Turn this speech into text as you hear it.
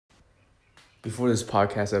Before this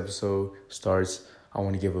podcast episode starts, I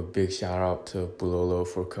want to give a big shout out to Bulolo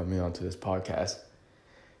for coming onto this podcast.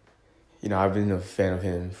 I've been a fan of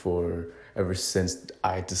him for ever since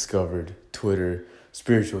I discovered Twitter,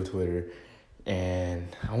 spiritual Twitter,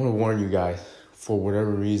 and I want to warn you guys, for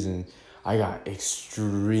whatever reason, I got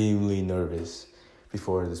extremely nervous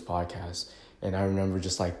before this podcast. And I remember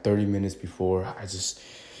just like 30 minutes before, I just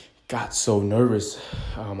got so nervous.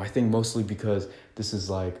 I think mostly because this is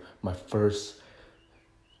like my first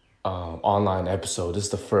online episode. This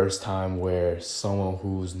is the first time where someone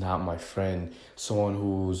who's not my friend, someone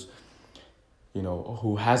who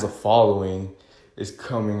has a following, is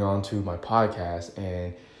coming onto my podcast,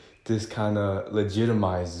 and this kind of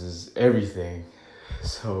legitimizes everything.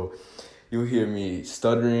 So you'll hear me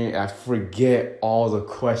stuttering. I forget all the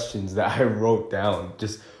questions that I wrote down,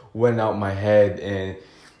 just went out my head, and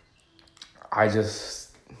I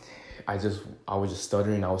just, I was just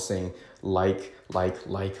stuttering. I was saying like. I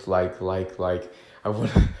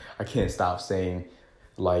would, I can't stop saying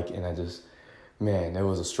and I just, man, that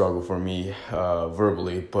was a struggle for me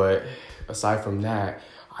verbally. But aside from that,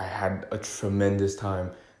 I had a tremendous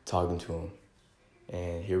time talking to him.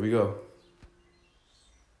 And here we go.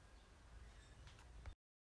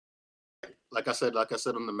 Like I said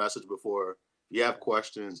on the message before, if you have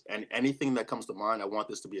questions and anything that comes to mind, I want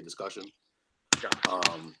this to be a discussion.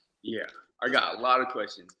 Um, Yeah, I got a lot of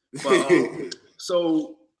questions. But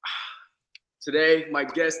so today, my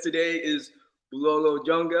guest today is Bulolo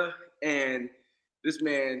Junga, and this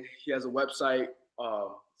man, he has a website.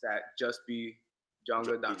 It's at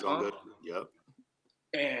justbejonga.com, Yep.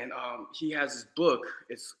 and he has his book.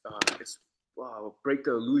 It's Break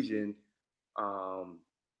the Illusion.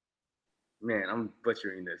 Man, I'm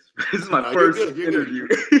butchering this. This is my Nah, first you're good. interview.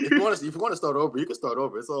 If you want to start over, you can start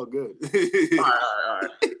over. It's all good. All right.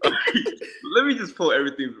 Let me just pull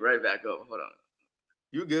everything right back up. Hold on.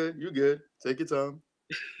 You good. You good. Take your time.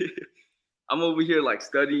 I'm over here like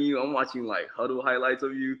studying you. I'm watching like huddle highlights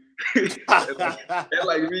of you,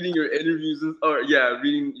 and reading your interviews,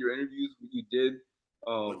 reading your interviews you did.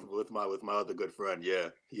 With my other good friend, yeah.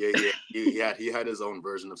 He had his own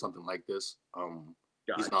version of something like this.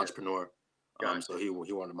 He's an entrepreneur. So he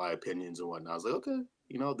wanted my opinions and whatnot. I was like, okay,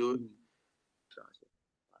 I'll do it.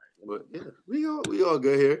 But yeah, we all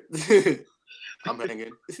good here. I'm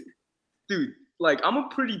hanging. Dude, like I'm a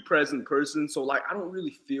pretty present person, so like I don't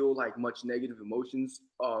really feel like much negative emotions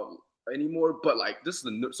anymore. But like this is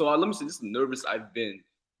let me say this is the nervous I've been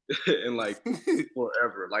in like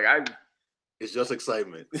forever. Like it's just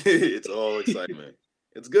excitement. It's all excitement.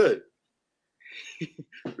 It's good.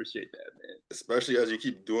 Appreciate that, man. Especially as you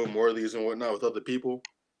keep doing more of these and whatnot with other people,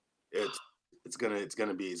 it's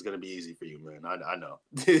gonna be easy for you, man. I know.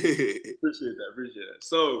 Appreciate that.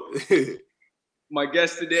 So my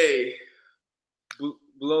guest today,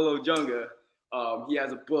 Bulolo Junga, he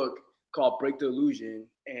has a book called Break the Illusion,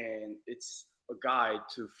 and it's a guide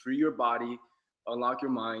to free your body, unlock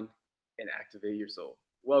your mind, and activate your soul.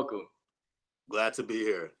 Welcome. Glad to be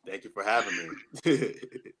here. Thank you for having me.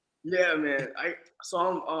 Yeah, man. I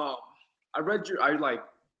read I like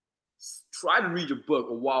tried to read your book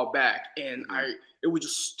a while back, and it was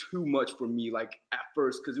just too much for me. Like at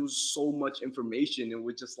first, because it was so much information. It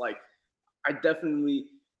was just like I definitely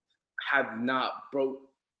have not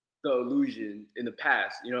broke the illusion in the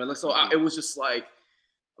past, So it was just like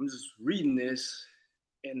I'm just reading this,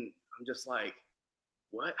 and I'm just like,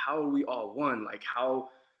 what? How are we all one? Like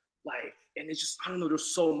how? Like, and it's just I don't know.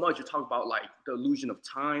 There's so much you talk about, like the illusion of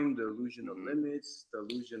time, the illusion of limits, the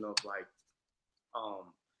illusion of like,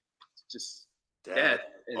 just death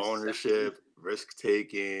and ownership, risk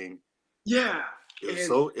taking. Yeah,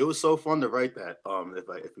 it was so fun to write that.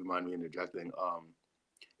 If you mind me interjecting,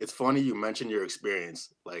 it's funny you mentioned your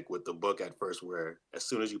experience like with the book at first, where as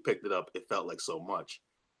soon as you picked it up, it felt like so much.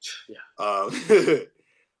 Yeah.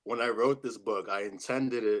 When I wrote this book, I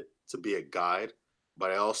intended it to be a guide,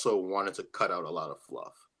 but I also wanted to cut out a lot of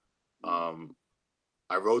fluff.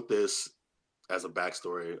 I wrote this as a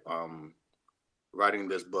backstory. Writing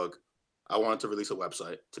this book, I wanted to release a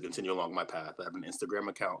website to continue along my path. I have an Instagram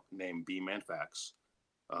account named B-Man Facts,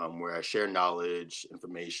 where I share knowledge,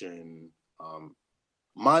 information,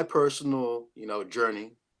 my personal,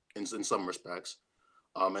 journey in some respects.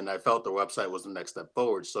 And I felt the website was the next step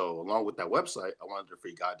forward. So along with that website, I wanted a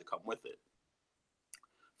free guide to come with it.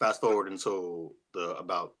 Fast forward until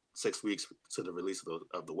about 6 weeks to the release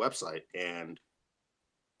of the website, and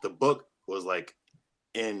the book was like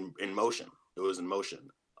in motion. It was in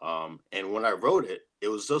motion. And when I wrote it, it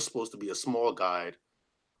was just supposed to be a small guide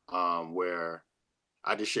where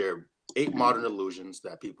I just share 8 modern illusions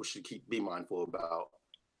that people should be mindful about.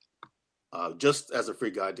 just as a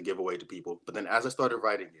free guide to give away to people. But then as I started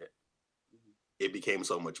writing it, Mhm. it became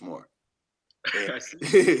so much more. And I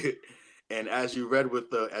see. and as you read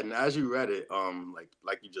it,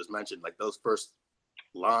 like you just mentioned, like those first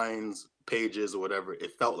lines, pages, or whatever,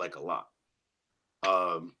 it felt like a lot.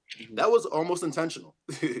 Mhm. That was almost intentional.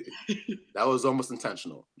 That was almost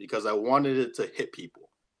intentional because I wanted it to hit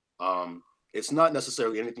people. Um, it's not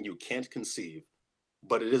necessarily anything you can't conceive,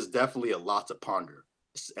 but it is definitely a lot to ponder,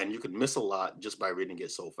 and you can miss a lot just by reading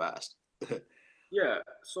it so fast. Yeah.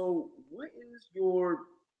 So, what is your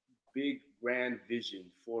big grand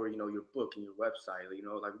vision for your book and your website?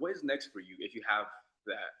 Like what is next for you if you have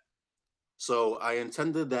that? So I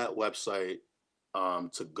intended that website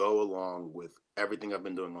to go along with everything I've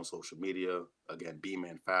been doing on social media. Again,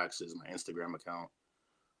 B-Man Facts is my Instagram account.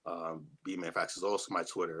 B-Man Facts is also my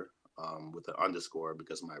Twitter with an underscore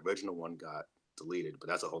because my original one got deleted, but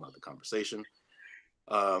that's a whole nother conversation.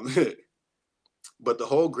 Um, but the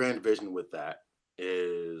whole grand vision with that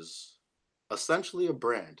is essentially a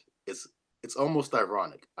brand. It's almost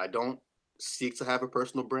ironic. I don't seek to have a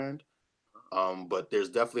personal brand, but there's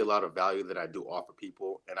definitely a lot of value that I do offer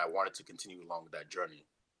people, and I wanted to continue along with that journey.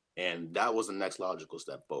 And that was the next logical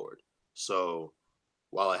step forward. So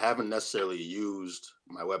while I haven't necessarily used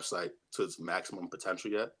my website to its maximum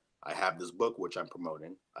potential yet, I have this book which I'm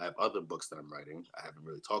promoting. I have other books that I'm writing. I haven't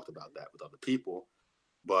really talked about that with other people,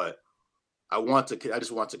 but I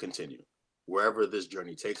just want to continue wherever this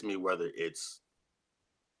journey takes me, whether it's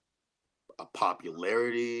a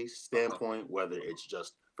popularity Uh-huh. standpoint, whether it's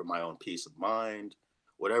just for my own peace of mind,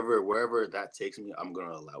 wherever that takes me, I'm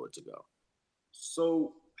gonna allow it to go.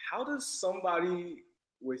 So, how does somebody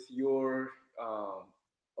with your um,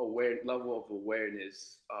 aware level of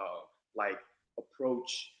awareness, like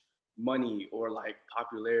approach money or like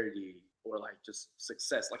popularity or like just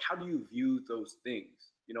success? Like, how do you view those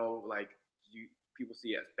things? Like you people see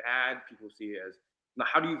it as bad, people see it as now.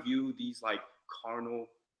 How do you view these like carnal?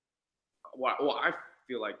 Well, I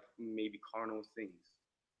feel like maybe carnal things.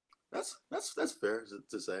 That's fair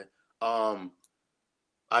to say. Um,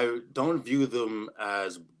 I don't view them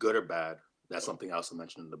as good or bad. That's Okay. something else I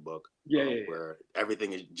mentioned in the book, Yeah, yeah, yeah. where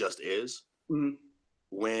everything is just is. Mhm.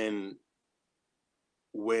 When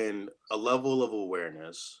when a level of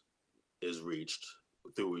awareness is reached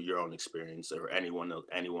through your own experience or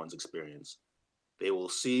anyone's experience, they will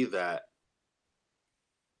see that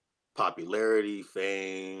popularity,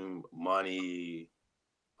 fame, money,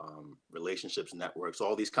 relationships, networks,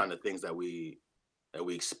 all these kind of things that we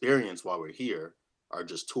experience while we're here are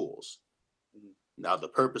just tools. Mhm. Now, the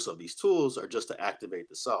purpose of these tools are just to activate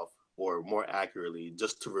the self, or more accurately,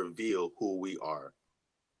 just to reveal who we are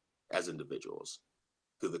as individuals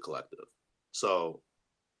through the collective. So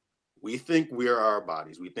we think we are our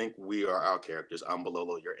bodies. We think we are our characters. I'm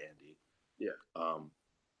Balolo, you're Andy. Yeah. Um,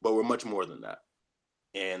 but we're much more than that.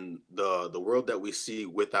 And the world that we see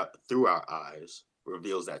without through our eyes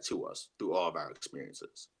reveals that to us through all of our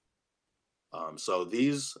experiences. So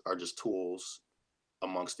these are just tools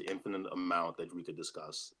amongst the infinite amount that we could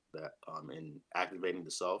discuss that in activating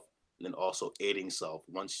the self and then also aiding self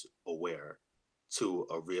once aware to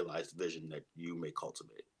a realized vision that you may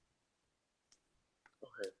cultivate.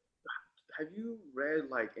 Okay. Have you read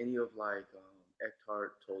like any of like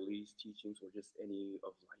Eckhart Tolle's teachings or just any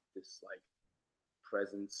of like this like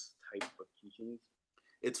presence type of teachings?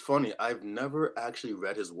 It's funny, I've never actually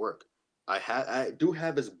read his work. I do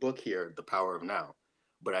have his book here, The Power of Now,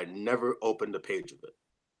 but I never opened a page of it.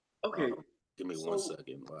 Okay, Um, Give me one so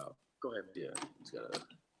second. Wow. go ahead, man. Yeah, it's gotta.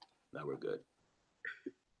 Now we're good.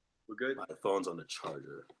 We're good. My phone's on the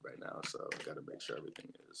charger right now, so I gotta make sure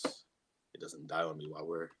everything is. It doesn't die on me while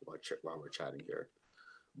we're chatting here.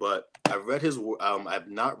 But I've read his. I've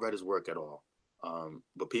not read his work at all.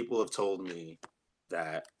 But people have told me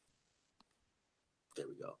that. There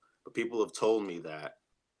we go. But people have told me that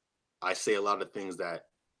I say a lot of things that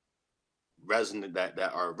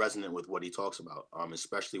are resonant with what he talks about.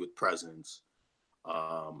 Especially with presence.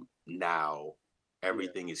 Now, Yeah,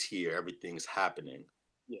 everything is here. Everything's happening.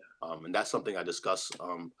 yeah. And that's something I discuss.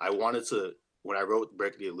 I wanted to when I wrote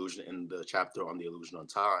Break the Illusion in the chapter on the illusion on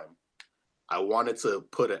time. I wanted to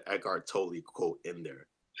put an Eckhart Tolle quote in there,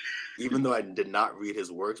 even though I did not read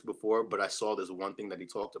his works before. But I saw this one thing that he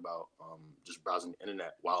talked about just browsing the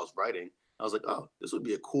internet while I was writing. I was like, oh, this would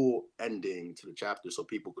be a cool ending to the chapter, so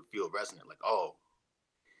people could feel resonant. Like, oh,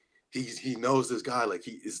 he knows this guy. Like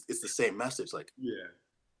he is. It's the same message. Like, Yeah.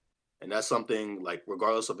 and that's something like,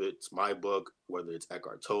 regardless of it's my book, whether it's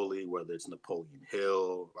Eckhart Tolle, whether it's Napoleon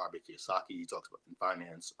Hill, Robert Kiyosaki, he talks about in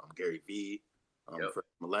finance, Gary Vee, Yep. for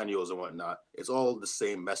millennials and whatnot. It's all the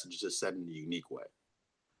same message, just said in a unique way.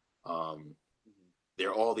 There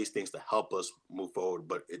are all these things to help us move forward,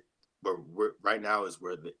 but right now is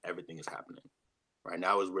where everything is happening. Right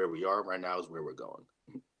now is where we are. Right now is where we're going.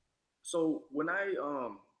 So when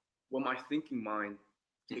my thinking mind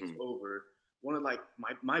takes over, one of like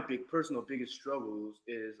my biggest struggles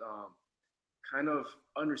is kind of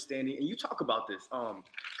understanding, and you talk about this,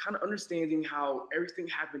 kind of understanding how everything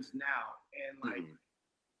happens now, and like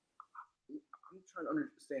I'm trying to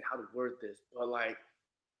understand how to word this, but like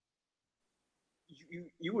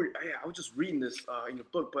you were, yeah, I was just reading this in your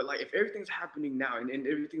book, but like if everything's happening now and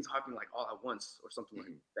everything's happening like all at once or something like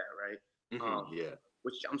that, right? Yeah.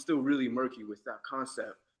 Which I'm still really murky with that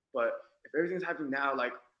concept, but if everything's happening now,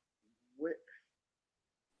 like what,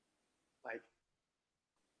 like,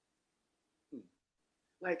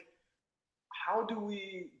 like how do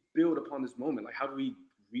we build upon this moment? Like how do we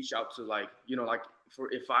reach out to, like, you know, like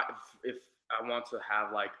for if I want to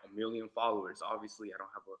have like 1 million followers, obviously I don't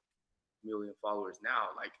have a million followers now,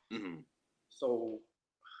 like so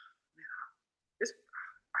it's,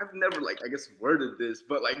 I've never like I guess worded this,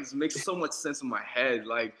 but like it makes so much sense in my head,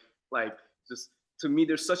 like just to me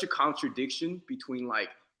there's such a contradiction between like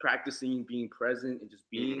practicing being present and just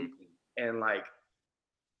being and like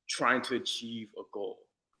trying to achieve a goal.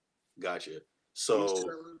 Gotcha. So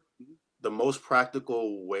the most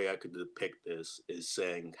practical way I could depict this is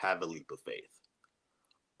saying have a leap of faith.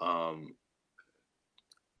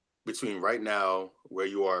 Between right now, where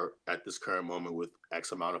you are at this current moment with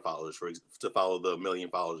X amount of followers, to follow the 1 million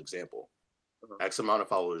followers example, X amount of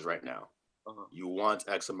followers right now, you want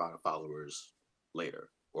X amount of followers later,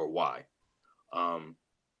 or Y.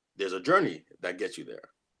 There's a journey that gets you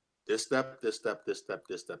there. This step, this step, this step,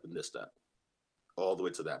 this step, and this step, all the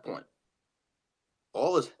way to that point.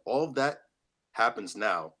 All of that happens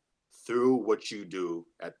now through what you do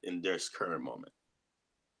in this current moment.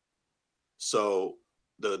 So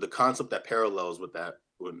the concept that parallels with that,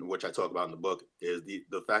 which I talk about in the book, is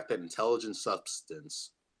the fact that intelligent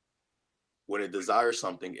substance, when it desires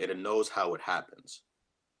something, it knows how it happens.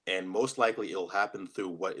 And most likely it'll happen through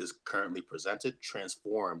what is currently presented,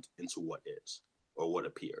 transformed into what is, or what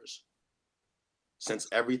appears. Since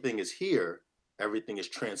everything is here, everything is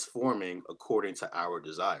transforming according to our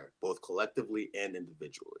desire, both collectively and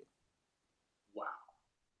individually. Wow.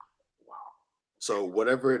 So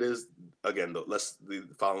whatever it is, again,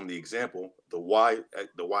 following the example, the Y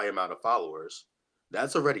amount of followers,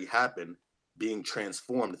 that's already happened, being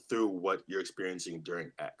transformed through what you're experiencing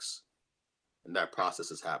during X. And that process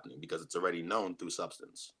is happening because it's already known through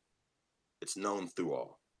substance. It's known through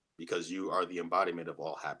all, because you are the embodiment of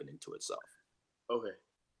all happening to itself. Okay.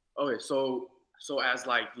 So as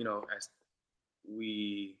like, you know, as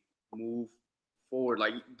we move forward,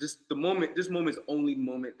 like this moment is the only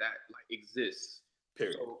moment that like exists.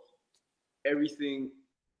 Period. So everything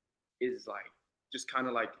is like just kind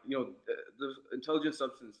of like, you know, the intelligent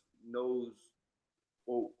substance knows,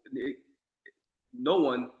 well, no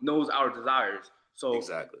one knows our desires. So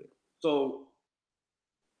exactly. So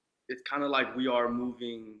it's kind of like we are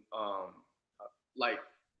moving, like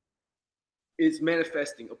it's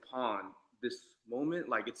manifesting upon this moment.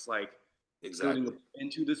 Like it's like exactly building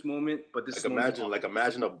into this moment, but this like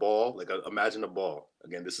imagine a ball. Imagine a ball.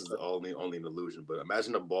 Again, this is only an illusion, but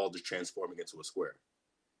imagine a ball just transforming into a square.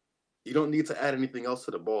 You don't need to add anything else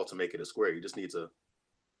to the ball to make it a square. You just need to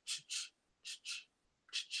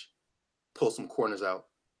pull some corners out,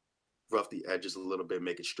 rough the edges a little bit,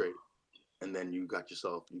 make it straight, and then you got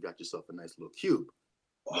yourself a nice little cube.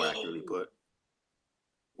 More accurately put.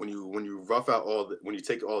 When you rough out when you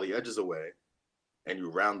take all the edges away and you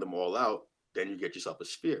round them all out, then you get yourself a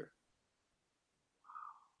sphere.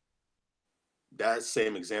 That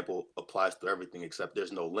same example applies to everything, except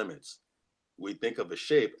there's no limits. We think of a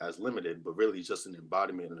shape as limited, but really just an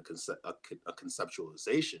embodiment and a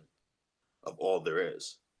conceptualization of all there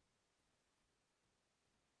is.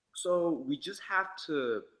 So we just have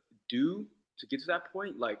to do to get to that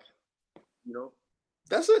point, like, you know.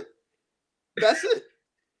 That's it.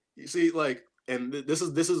 You see, like, and this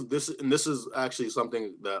is actually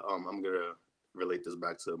something that I'm gonna relate this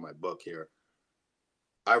back to my book here.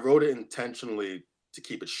 I wrote it intentionally to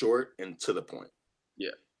keep it short and to the point.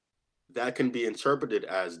 Yeah. That can be interpreted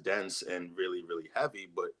as dense and really, really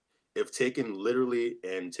heavy, but if taken literally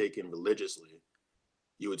and taken religiously,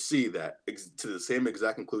 you would see that to the same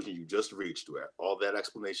exact conclusion you just reached, where all that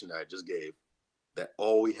explanation that I just gave, that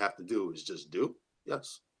all we have to do is just do.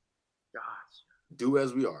 Yes. Gosh. Do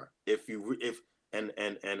as we are. And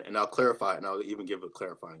I'll clarify, and I'll even give a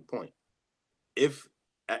clarifying point. If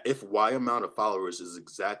Y amount of followers is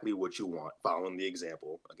exactly what you want, following the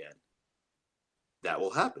example again, that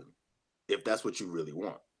will happen if that's what you really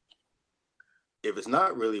want. If it's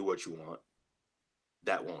not really what you want,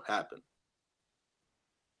 that won't happen.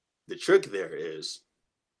 The trick there is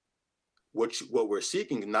what we're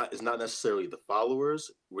seeking is not necessarily the followers.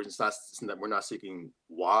 We're not seeking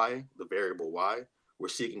why, the variable why. We're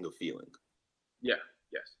seeking a feeling. Yeah.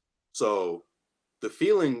 Yes. So the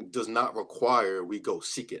feeling does not require we go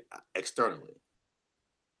seek it externally.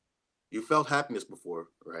 You felt happiness before,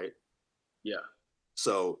 right? Yeah.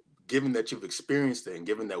 So given that you've experienced it, and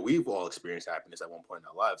given that we've all experienced happiness at one point in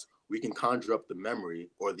our lives, we can conjure up the memory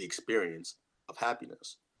or the experience of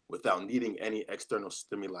happiness without needing any external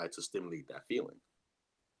stimuli to stimulate that feeling.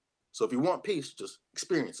 So if you want peace, just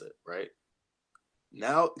experience it, right?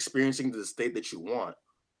 Now experiencing the state that you want,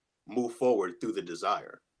 move forward through the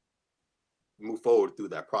desire. Move forward through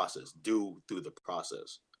that process. Do through the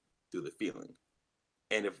process, through the feeling.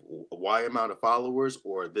 And if a Y amount of followers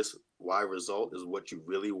or this Y result is what you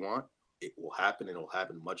really want, it will happen, and it'll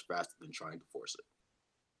happen much faster than trying to force it.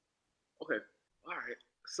 Okay. All right.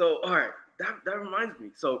 So, all right. That reminds me.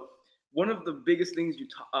 So, one of the biggest things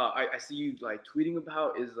I see you like tweeting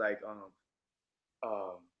about is like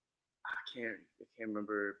I can't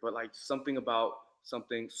remember, but like something about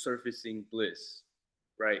something surfacing bliss,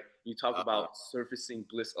 right? You talk Uh-huh. about surfacing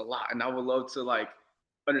bliss a lot, and I would love to like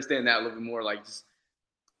understand that a little bit more. Like just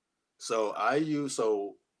So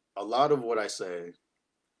a lot of what I say,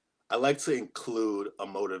 I like to include a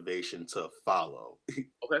motivation to follow.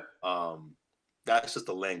 okay. That's just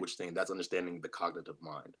a language thing. That's understanding the cognitive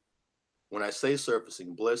mind. When I say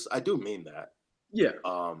surfacing bliss, I do mean that. Yeah.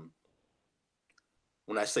 Um,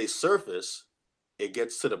 when I say surface, it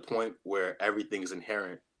gets to the point where everything's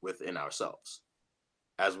inherent within ourselves.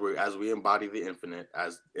 As we embody the infinite,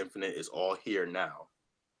 as infinite is all here now,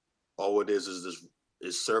 all it is this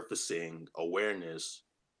is surfacing awareness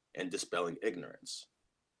and dispelling ignorance.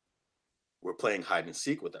 We're playing hide and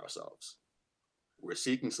seek with ourselves. We're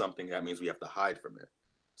seeking something, that means we have to hide from it.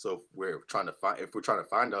 So if we're trying to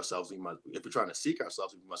find ourselves, if we're trying to seek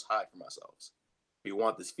ourselves, we must hide from ourselves. If we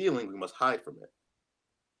want this feeling, we must hide from it.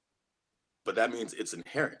 But that means it's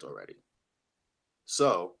inherent already.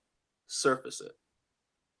 So surface it.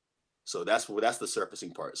 So that's the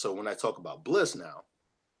surfacing part. So when I talk about bliss now,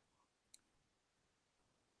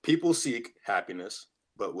 people seek happiness,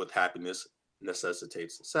 but with happiness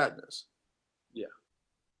necessitates sadness. Yeah.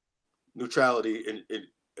 Neutrality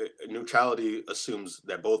assumes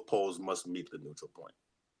that both poles must meet the neutral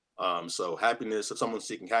point. So happiness, if someone's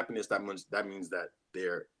seeking happiness, that means that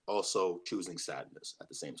they're also choosing sadness at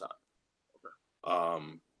the same time.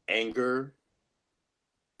 Okay. Anger,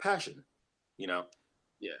 passion, Yeah.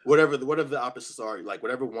 whatever the opposites are, like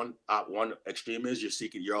whatever one extreme is,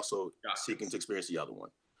 you're also seeking to experience the other one.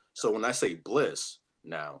 So when I say bliss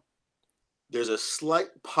now, there's a slight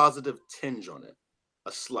positive tinge on it,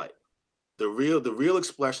 a slight. The real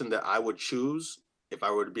expression that I would choose, if I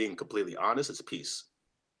were being completely honest, is peace.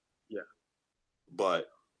 Yeah. But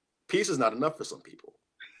peace is not enough for some people.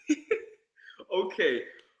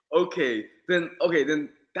 Then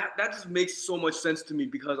that just makes so much sense to me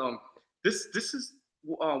because this is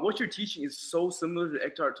what you're teaching is so similar to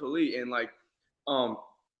Eckhart Tolle and um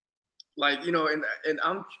and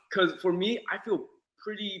I'm because for me I feel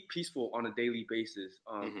pretty peaceful on a daily basis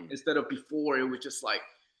instead of before it was just like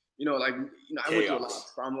I went through a lot of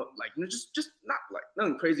trauma, like just not like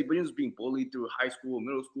nothing crazy, but just being bullied through high school,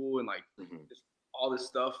 middle school, and like just all this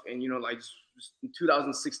stuff. And like just in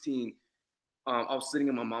 2016, I was sitting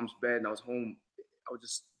in my mom's bed and I was home. I was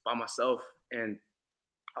just by myself, and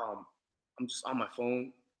I'm just on my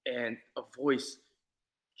phone, and a voice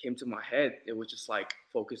came to my head. It was just like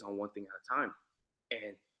focus on one thing at a time,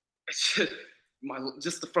 and it's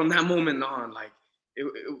just from that moment on, like it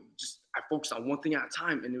just I focused on one thing at a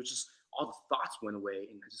time, and it was just all the thoughts went away,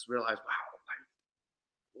 and I just realized, wow,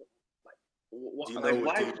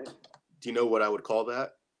 Do you know what I would call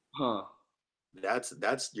that? Huh?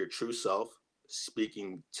 That's your true self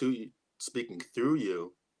speaking through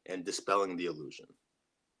you and dispelling the illusion.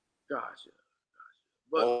 Gotcha.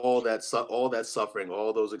 But all that suffering,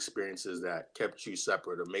 all those experiences that kept you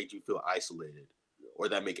separate or made you feel isolated, or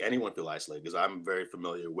that make anyone feel isolated, because I'm very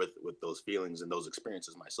familiar with those feelings and those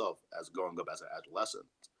experiences myself as growing up as an adolescent.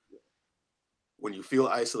 When you feel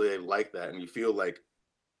isolated like that and you feel like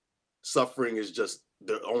suffering is just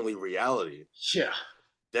the only reality, yeah,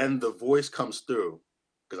 then the voice comes through,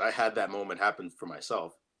 because I had that moment happen for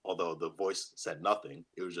myself, although the voice said nothing,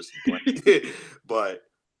 it was just blank.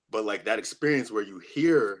 but like that experience where you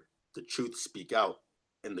hear the truth speak out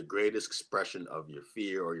in the greatest expression of your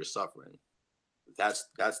fear or your suffering, that's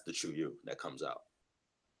the true you that comes out.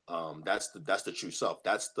 That's the true self.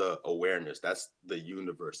 That's the awareness. That's the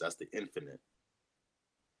universe. That's the infinite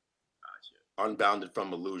unbounded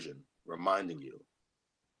from illusion, reminding you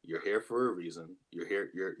you're here for a reason. You're here.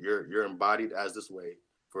 You're embodied as this way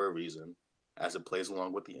for a reason, as it plays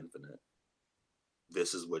along with the infinite.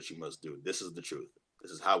 This is what you must do. This is the truth.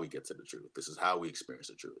 This is how we get to the truth. This is how we experience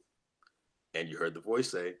the truth. And you heard the voice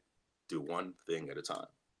say, do one thing at a time.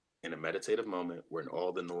 In a meditative moment when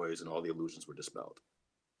all the noise and all the illusions were dispelled.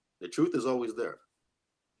 The truth is always there.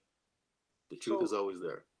 The truth is always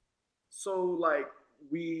there. So like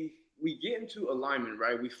we get into alignment,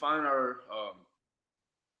 right? We find our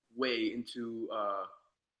way into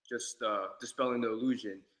just dispelling the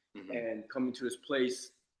illusion and coming to this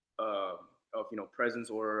place of presence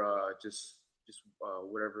or just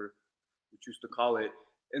whatever we choose to call it.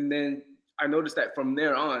 And then I noticed that from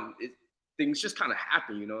there on, things just kind of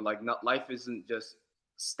happen. Like not life isn't just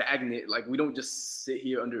stagnant. Like we don't just sit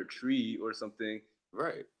here under a tree or something.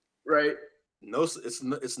 Right. Right. No,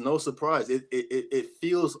 it's no surprise. It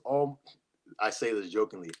feels all. I say this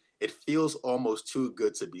jokingly. It feels almost too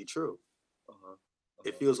good to be true.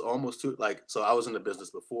 It feels almost too like. So I was in the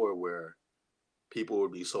business before where people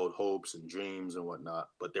would be sold hopes and dreams and whatnot,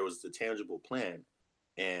 but there was the tangible plan,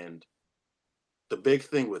 and the big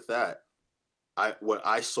thing with that, what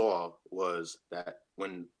I saw was that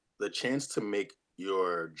when the chance to make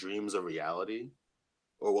your dreams a reality,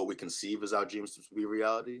 or what we conceive as our dreams to be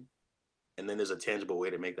reality, and then there's a tangible way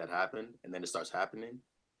to make that happen, and then it starts happening,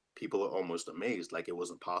 people are almost amazed, like it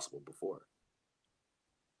wasn't possible before.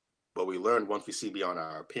 But we learned once we see beyond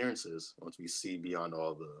our appearances, once we see beyond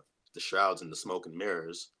all the shrouds and the smoke and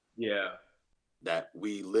mirrors, that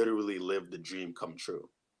we literally live the dream come true.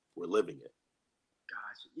 We're living it.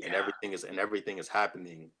 Gosh, and everything is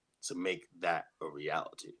happening to make that a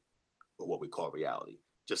reality, or what we call reality.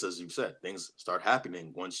 Just as you said, things start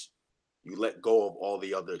happening once you let go of all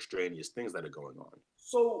the other extraneous things that are going on.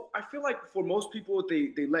 So I feel like for most people,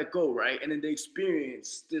 they let go, right, and then they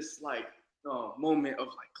experience this like moment of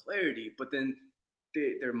like clarity, but then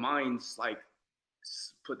their minds like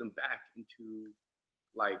put them back into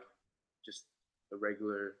like just their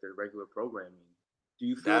regular programming. Do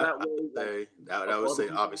you feel that way? I would say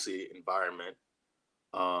obviously environment.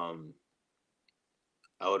 I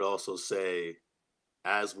would also say,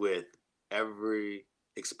 as with every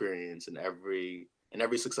experience and every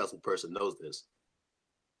successful person knows this,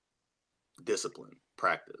 discipline,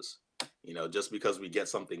 practice. Just because we get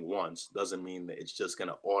something once doesn't mean that it's just going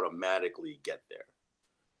to automatically get there.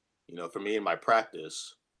 For me in my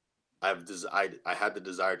practice, I had the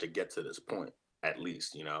desire to get to this point at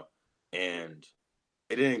least, and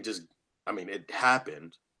it didn't just, it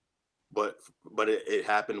happened, but it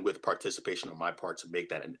happened with participation on my part to make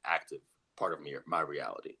that an active part of my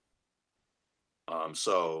reality.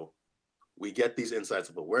 So we get these insights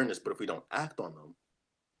of awareness, but if we don't act on them,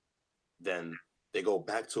 then we go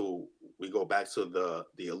back to the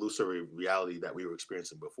illusory reality that we were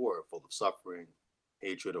experiencing before, full of suffering,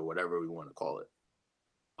 hatred, or whatever we want to call it.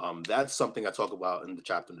 That's something I talk about in the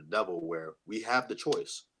chapter on the devil, where we have the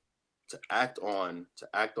choice to act on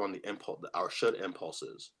the impulse, our should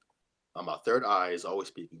impulses. Our third eye is always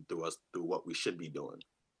speaking through us, through what we should be doing.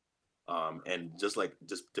 And just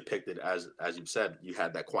depicted as you've said, you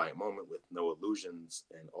had that quiet moment with no illusions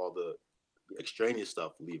and all the extraneous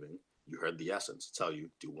stuff leaving. You heard the essence tell you,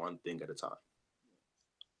 do one thing at a time.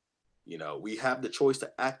 We have the choice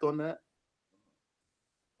to act on that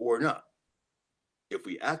or not. If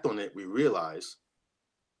we act on it, we realize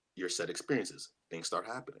your set experiences, things start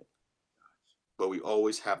happening. But we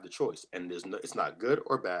always have the choice, and it's not good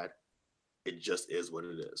or bad. It just is what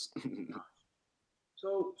it is.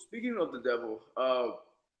 So speaking of the devil,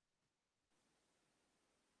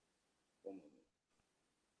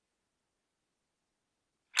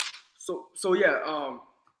 so yeah,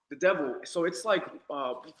 the devil. So it's like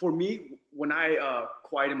for me, when I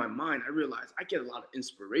quieten my mind, I realize I get a lot of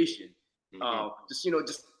inspiration.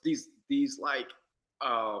 Just these like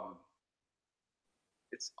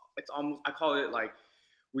it's almost, I call it like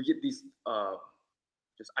we get these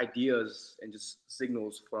just ideas and just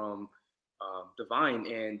signals from divine,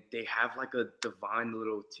 and they have like a divine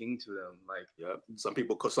little ting to them. Like, some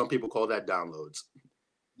people call that downloads.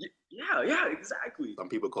 Yeah, exactly. Some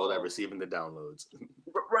people call that receiving the downloads.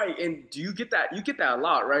 Right. And do you get that? You get that a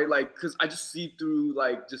lot, right? Like, because I just see through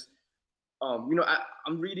like just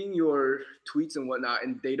I'm reading your tweets and whatnot,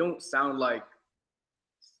 and they don't sound like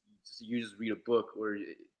you just read a book or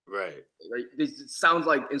right. It sounds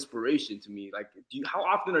like inspiration to me. Like, how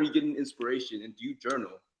often are you getting inspiration, and do you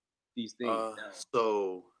journal these things down?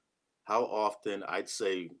 So how often? I'd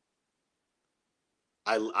say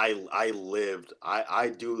I lived, I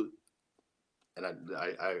do, and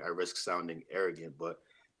I risk sounding arrogant, but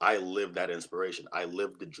I live that inspiration. I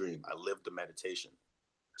live the dream. I live the meditation.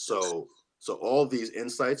 So all these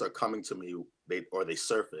insights are coming to me, they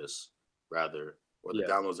surface rather, or the Yeah.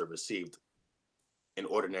 downloads are received in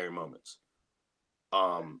ordinary moments.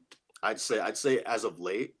 Um, I'd say as of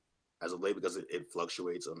late because it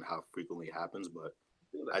fluctuates on how frequently it happens, but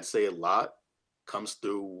I'd say a lot comes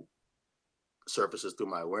through surfaces through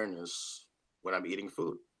my awareness when I'm eating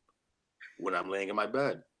food, when I'm laying in my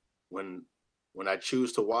bed, when I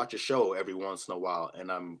choose to watch a show every once in a while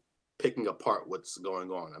and I'm picking apart what's going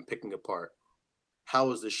on. I'm picking apart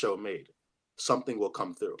how is this show made? Something will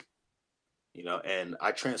come through, and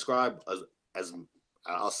I transcribe as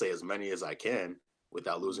I'll say as many as I can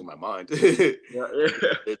without losing my mind. Yeah.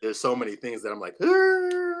 Yeah. There's so many things that I'm like,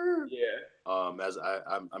 Yeah. as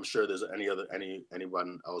I'm sure there's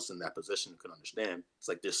anyone else in that position can understand. It's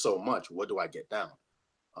like there's so much. What do I get down?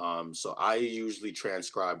 So I usually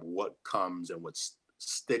transcribe what comes and what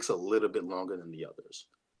sticks a little bit longer than the others.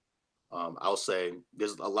 I'll say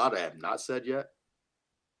there's a lot I have not said yet.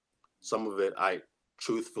 Some of it I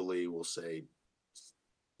truthfully will say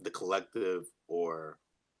the collective or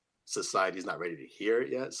society's not ready to hear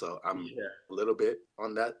it yet. So I'm Yeah. a little bit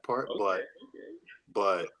on that part, Okay.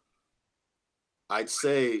 but I'd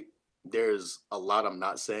say there's a lot I'm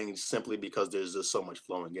not saying simply because there's just so much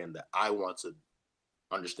flowing in that I want to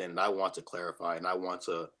understand and I want to clarify and I want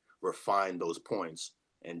to refine those points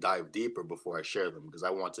and dive deeper before I share them because I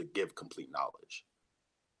want to give complete knowledge.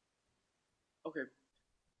 Okay.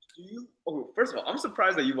 Do you? Oh, first of all, I'm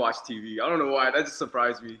surprised that you watch TV. I don't know why. That just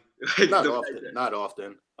surprised me. Like Not the often, fact that not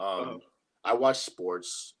often. uh, I watch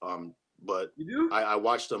sports, but you do. I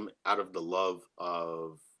watch them out of the love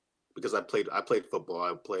of because I played football,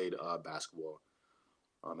 I played basketball,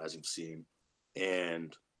 as you've seen,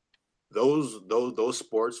 and those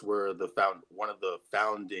sports were one of the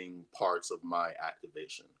founding parts of my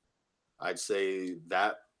activation. I'd say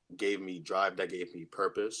that gave me drive, that gave me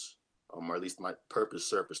purpose, or at least my purpose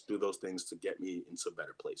surfaced through those things to get me into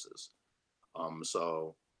better places.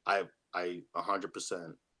 So I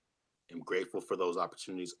 100% am grateful for those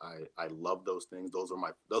opportunities. I love those things. Those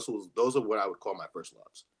are what I would call my first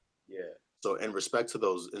loves. Yeah. So in respect to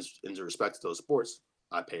those sports,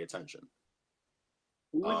 I pay attention.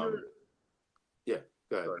 Who was your? Um, yeah,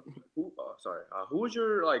 go ahead. Sorry. Who? Sorry. Who was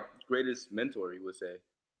your like greatest mentor? You would say,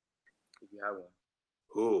 if you had one,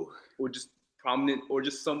 Ooh, or just prominent, or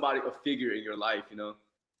just somebody, a figure in your life. You know.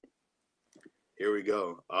 here we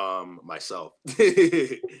go. Myself.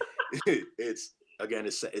 It's again,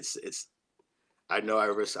 it's. I know I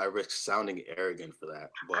risk sounding arrogant for that,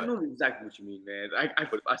 I but know exactly what you mean, man.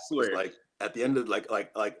 but I it's swear. like at the end of like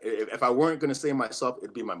if I weren't gonna say myself,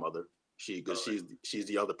 it'd be my mother. Oh, Because she's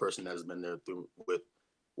the other person that's been there through with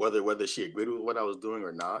whether she agreed with what I was doing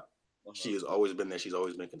or not. uh-huh. She has always been there. She's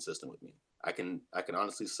always been consistent with me. I can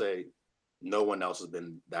honestly say no one else has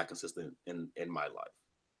been that consistent in my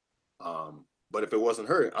life. But if it wasn't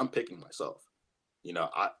her, I'm picking myself.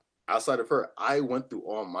 I outside of her, I went through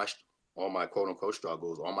all my quote unquote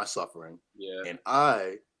struggles, all my suffering, Yeah. and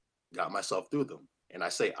I got myself through them. And I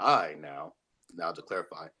say I now to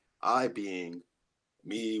clarify, I being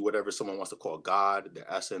me, whatever someone wants to call God,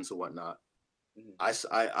 their essence or whatnot. Mhm.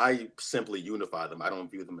 I simply unify them. I don't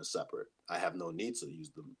view them as separate. I have no need to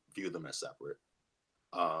view them as separate.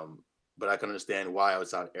 Um, but I can understand why I would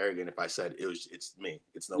sound arrogant if I said it's me.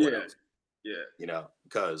 It's no one Yeah. else. Yeah.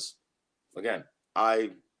 Because again,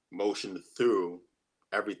 I motioned through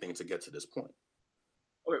everything to get to this point.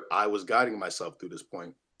 Okay. I was guiding myself through this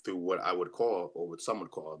point through what I would call, or what some would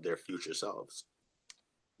call, their future selves.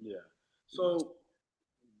 Yeah. So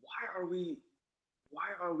why are we? Why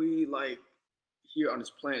are we like here on this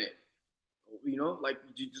planet? You know, like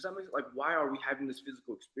does that make like why are we having this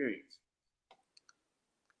physical experience?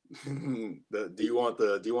 Do you want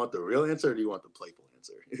the real answer or do you want the playful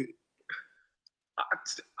answer? I,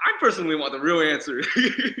 I personally want the real answer,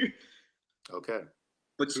 Okay.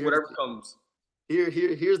 but just Here's whatever comes.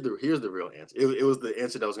 here's the real answer. It was the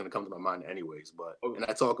answer that was going to come to my mind anyways, Okay. and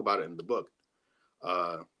I talk about it in the book.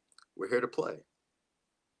 Uh, we're here to play.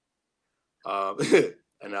 Um,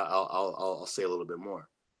 and I'll say a little bit more.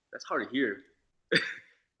 That's hard to hear.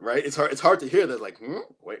 Right? It's hard to hear that. Like,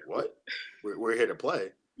 wait, what? We're here to play.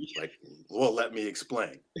 Like, well, let me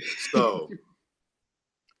explain. So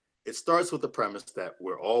it starts with the premise that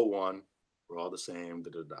we're all one, we're all the same. Da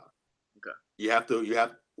da da. Okay.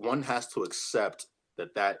 One has to accept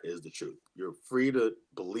that is the truth. You're free to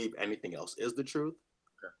believe anything else is the truth.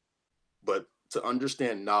 Okay. But to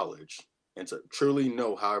understand knowledge and to truly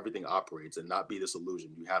know how everything operates and not be this illusion,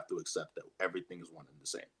 you have to accept that everything is one and the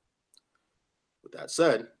same. With that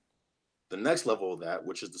said, The next level of that,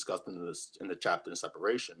 which is discussed in the chapter in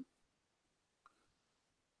separation,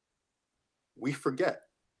 we forget.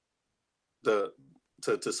 To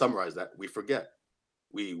summarize that, we forget.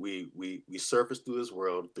 We surface through this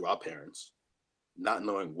world through our parents, not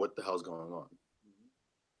knowing what the hell's going on.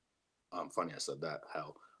 Funny I said that,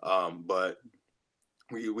 hell. But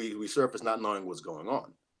we surface not knowing what's going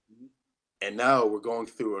on. And now we're going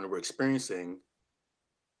through and we're experiencing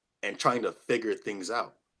and trying to figure things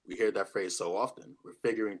out. We hear that phrase so often. We're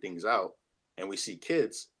figuring things out, and we see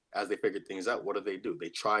kids as they figure things out. What do? They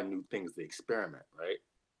try new things. They experiment, right?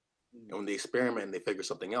 And when they experiment and they figure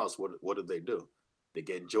something else, what do? They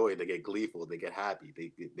get joy. They get gleeful. They get happy.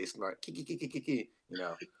 They snort, kiki, you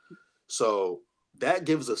know. So that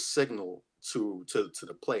gives a signal to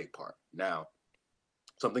the play part. Now,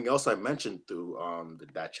 something else I mentioned through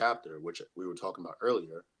that chapter, which we were talking about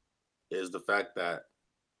earlier, is the fact that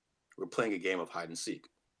we're playing a game of hide and seek.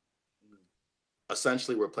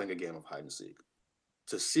 Essentially, we're playing a game of hide and seek.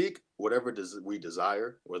 To seek whatever we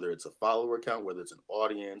desire, whether it's a follower count, whether it's an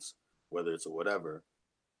audience, whether it's a whatever,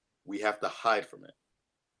 we have to hide from it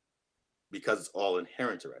because it's all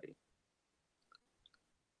inherent already.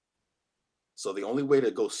 So the only way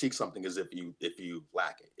to go seek something is if you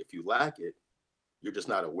lack it. If you lack it, you're just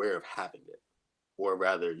not aware of having it, or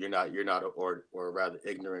rather, you're not, or rather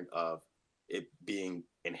ignorant of it being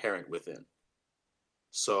inherent within.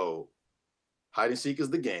 So hide and seek is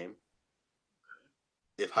the game.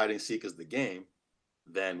 If hide and seek is the game,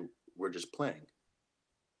 then we're just playing.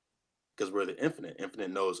 Because we're the infinite.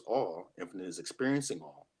 Infinite knows all. Infinite is experiencing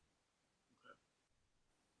all.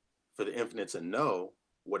 For the infinite to know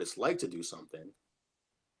what it's like to do something,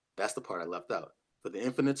 that's the part I left out. For the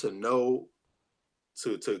infinite to know,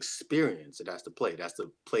 to experience, it has to play. It has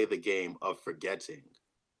to play the game of forgetting.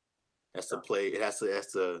 It has to play. It has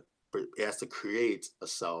to create a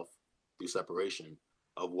self through separation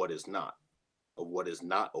of what is not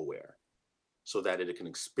aware, so that it can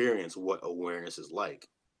experience what awareness is like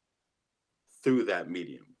through that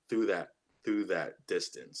medium, through that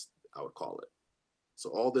distance, I would call it. So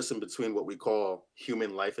all this in between what we call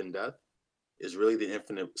human life and death is really the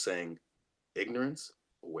infinite saying ignorance,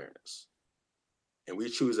 awareness. And we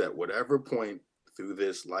choose at whatever point through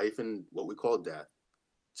this life and what we call death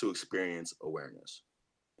to experience awareness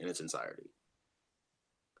in its entirety.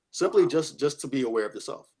 Simply just to be aware of the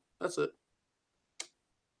self. That's it.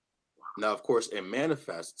 Now, of course, it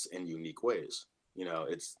manifests in unique ways. You know,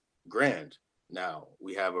 it's grand. Now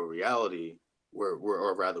we have a reality where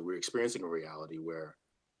we're experiencing a reality where,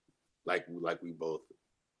 like we both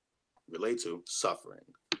relate to, suffering,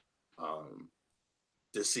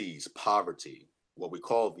 disease, poverty, what we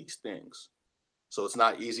call these things. So it's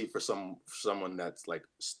not easy for someone that's like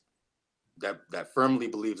that firmly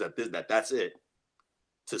believes that that's it,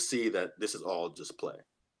 to see that this is all just play,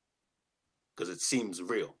 because it seems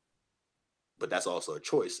real. But that's also a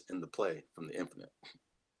choice in the play from the infinite.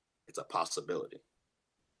 It's a possibility.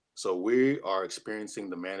 So we are experiencing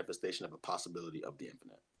the manifestation of a possibility of the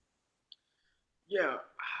infinite. Yeah,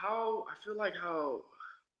 how I feel like how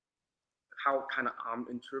kind of I'm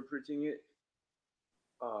interpreting it.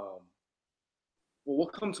 Well,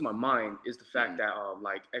 what comes to my mind is the fact that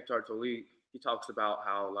like Eckhart Tolle, he talks about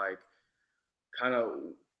how like kind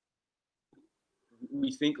of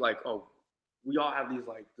we think like, oh, we all have these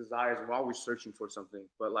like desires and we're always searching for something,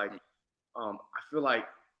 but like I feel like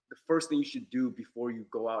the first thing you should do before you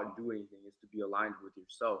go out and do anything is to be aligned with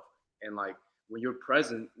yourself. And like when you're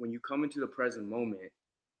present, when you come into the present moment,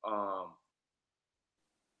 or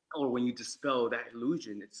when you dispel that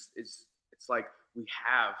illusion, it's like we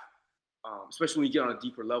have, especially when you get on a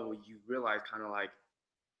deeper level, you realize kind of like,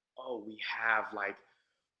 oh, we have like,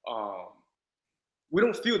 we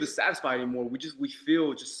don't feel dissatisfied anymore. We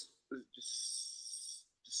feel just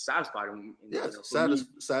satisfied. Yeah,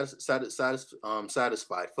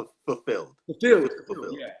 satisfied, fulfilled. Fulfilled.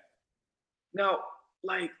 Yeah. Now,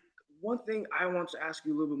 like one thing I want to ask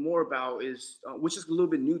you a little bit more about is, which is a little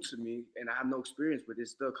bit new to me, and I have no experience with,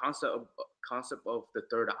 is the concept of the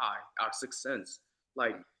third eye, our sixth sense.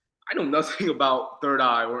 Like, I know nothing about third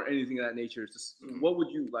eye or anything of that nature. It's just, what would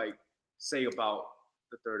you like say about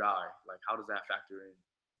the third eye? Like, how does that factor in?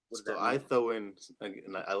 So I throw in,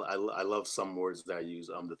 and I love some words that I use.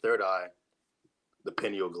 The third eye, the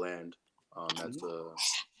pineal gland.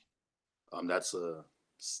 That's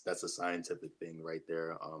a scientific thing right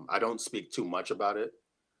there. I don't speak too much about it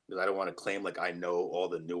because I don't want to claim like I know all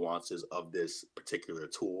the nuances of this particular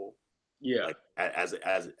tool. Yeah. Like as an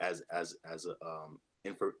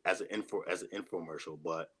infomercial,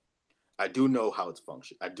 but I do know how it's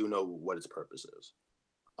functioned. I do know what its purpose is.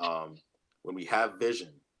 When we have vision,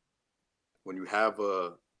 when you have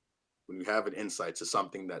an insight to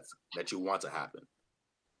something that you want to happen,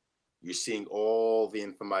 you're seeing all the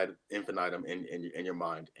infinitum in your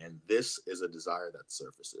mind, and this is a desire that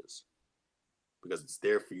surfaces because it's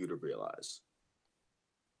there for you to realize.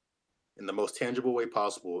 In the most tangible way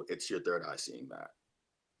possible, it's your third eye seeing that.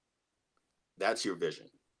 That's your vision.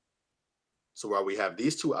 So while we have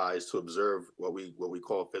these two eyes to observe what we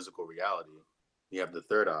call physical reality, you have the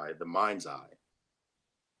third eye, the mind's eye,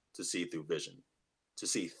 to see through vision, to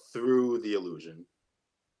see through the illusion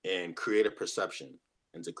and create a perception,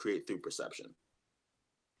 and to create through perception.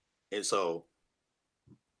 And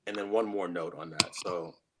then one more note on that.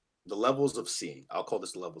 So the levels of seeing, I'll call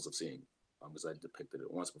this the levels of seeing, because I depicted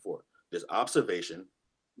it once before. There's observation,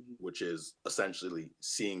 which is essentially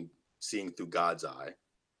seeing through God's eye.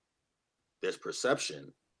 There's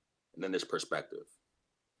perception, and then there's perspective.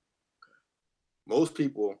 Most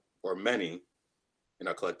people, or many in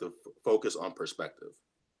our collective, focus on perspective.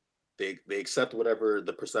 They accept whatever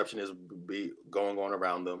the perception is be going on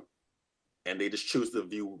around them, and they just choose to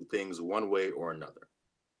view things one way or another.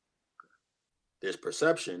 There's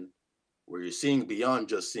perception, where you're seeing beyond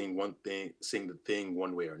just seeing one thing, seeing the thing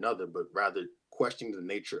one way or another, but rather questioning the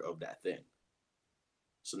nature of that thing.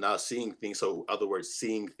 So now seeing things, so in other words,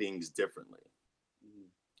 seeing things differently.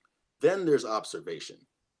 Then there's observation,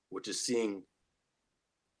 which is seeing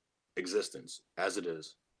existence as it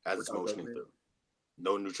is, as it's motioning through.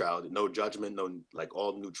 No neutrality, no judgment, no, like,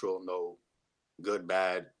 all neutral, no good,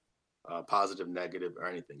 bad, positive, negative, or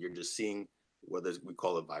anything. You're just seeing, whether we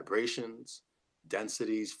call it vibrations,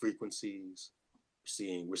 densities, frequencies,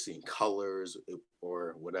 we're seeing colors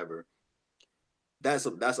or whatever. That's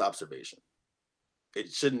observation.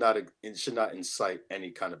 It should not incite any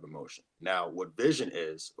kind of emotion. Now, what vision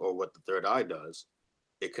is, or what the third eye does,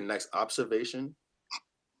 it connects observation,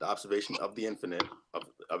 the observation of the infinite,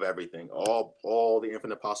 of everything, all the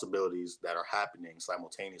infinite possibilities that are happening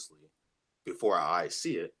simultaneously before our eyes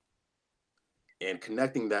see it, and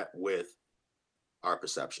connecting that with our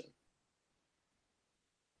perception.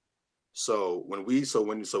 So when we get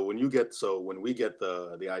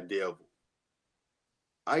the idea of,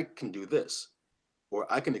 I can do this, or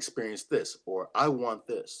I can experience this, or I want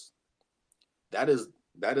this, that is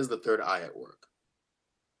the third eye at work,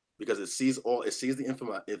 because it sees the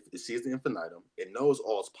infinitum, it knows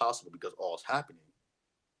all is possible because all is happening,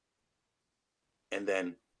 and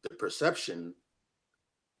then the perception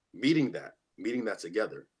meeting that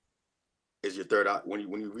together is your third eye. When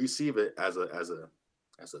you receive it as a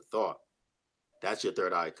thought, that's your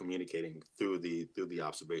third eye communicating through the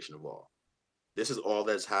observation of all. This is all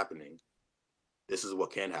that's happening. This is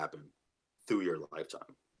what can happen through your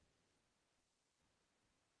lifetime.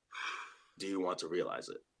 Do you want to realize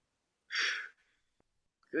it?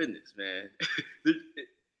 Goodness, man.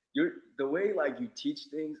 The way, like, you teach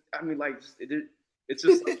things, I mean, like, it's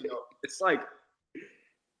just like,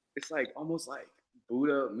 it's like almost like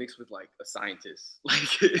Buddha mixed with, like, a scientist.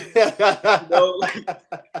 Like, like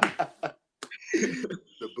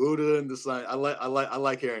the Buddha and the science. I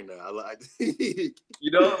like hearing that. Like,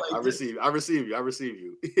 I receive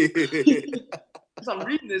you. So I'm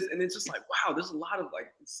reading this, and it's just like, wow, there's a lot of,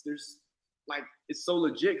 like, it's so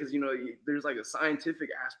legit, because there's, like, a scientific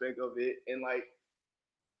aspect of it, and, like,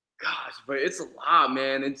 gosh, but it's a lot,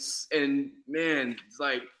 man. It's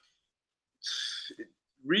like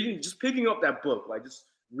picking up that book, like, just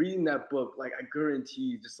reading that book, like, I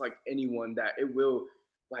guarantee just, like, anyone, that it will,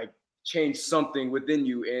 like, change something within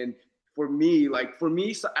you. And for me,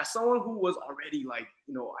 so, as someone who was already, like,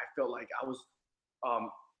 I felt like I was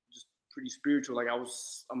just pretty spiritual, like, I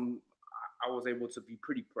was able to be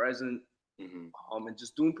pretty present, and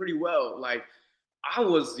just doing pretty well. Like, I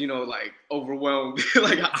was, like, overwhelmed.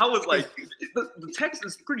 Like, I was like, the text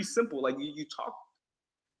is pretty simple. Like, you talk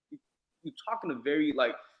in a very,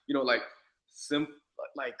 like, like, simple,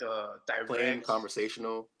 like, direct, plain,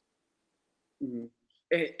 conversational.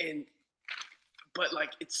 And but,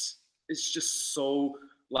 like, it's just so,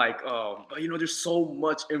 like, but there's so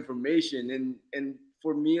much information, and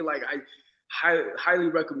for me, like, I highly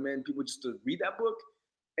recommend people just to read that book,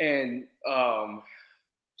 and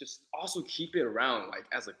just also keep it around, like,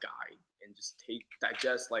 as a guide, and just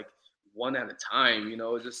digest, like, one at a time,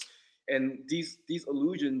 just, and these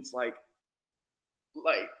illusions, like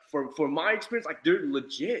for my experience, like, they're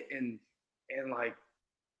legit, and like,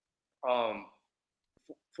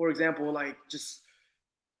 for example, like, just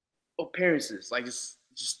appearances, like, just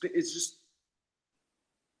it's just,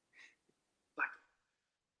 like,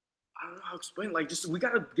 I don't know how to explain, like, just, we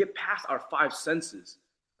gotta get past our five senses,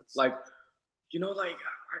 like, like,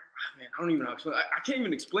 man, I don't even know how to explain. I can't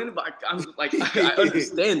even explain it, but I'm like, I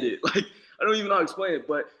understand it. Like, I don't even know how to explain it,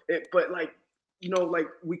 but like, you know, like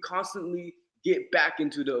we constantly get back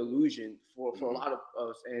into the illusion for a lot of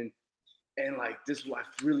us, and like this is what I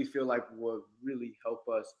really feel like would really help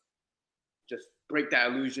us just break that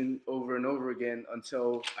illusion over and over again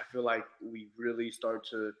until I feel like we really start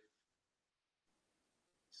to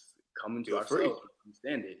come into ourselves,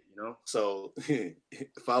 understand it, you know. So,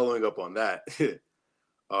 following up on that,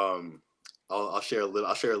 I'll share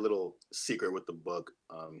a little secret with the book,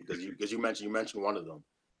 because you mentioned one of them.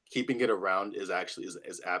 Keeping it around is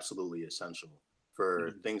absolutely essential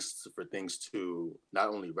for things to not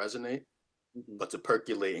only resonate, but to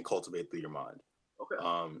percolate and cultivate through your mind. Okay.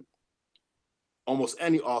 Almost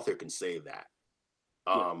any author can say that,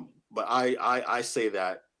 but I say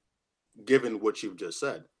that, given what you've just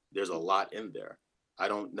said, there's a lot in there. I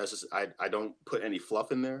don't put any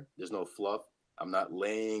fluff in there. There's no fluff. I'm not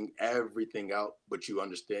laying everything out, but you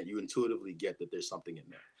intuitively get that there's something in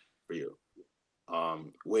there for you,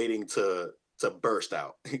 waiting to burst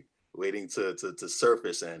out, waiting to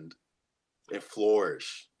surface and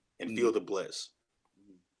flourish and feel the bliss.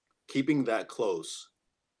 Keeping that close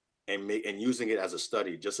and using it as a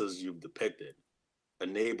study, just as you've depicted,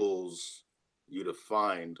 enables you to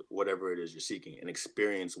find whatever it is you're seeking and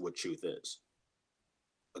experience what truth is.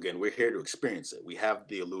 Again, we're here to experience it. We have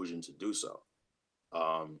the illusion to do so.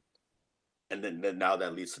 And then now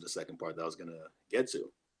that leads to the second part that I was gonna get to.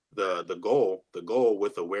 The goal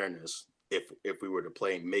with awareness, if we were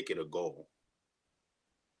to make it a goal,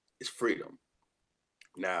 is freedom.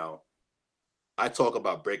 Now, I talk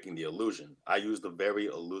about breaking the illusion. I use the very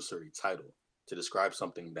illusory title to describe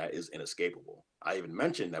something that is inescapable. I even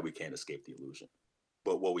mentioned that we can't escape the illusion,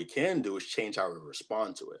 but what we can do is change how we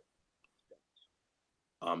respond to it.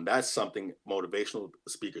 That's something motivational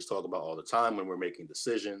speakers talk about all the time when we're making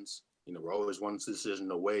decisions. You know, we're always one decision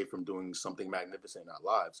away from doing something magnificent in our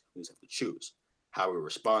lives. We just have to choose how we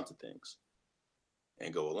respond to things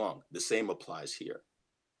and go along. The same applies here.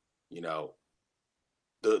 You know,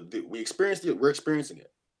 we're experiencing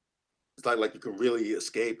it. It's not like you can really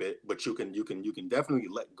escape it, but you can definitely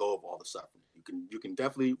let go of all the suffering. You can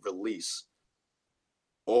definitely release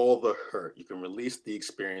all the hurt. You can release the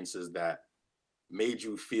experiences that made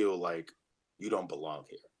you feel like you don't belong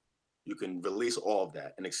here. You can release all of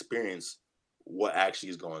that and experience what actually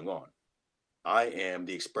is going on. I am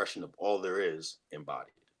the expression of all there is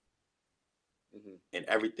embodied. And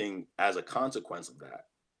everything as a consequence of that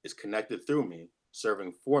is connected through me,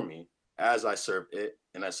 serving for me as I serve it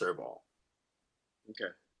and I serve all.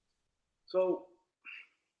 Okay. So,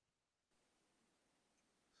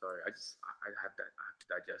 sorry, I have to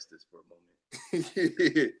digest this for a moment.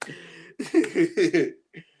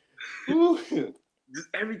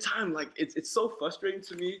 Every time, like it's so frustrating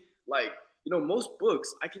to me. Like, you know, most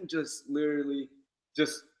books I can just literally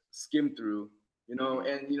just skim through, you know,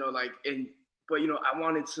 and you know, but you know, I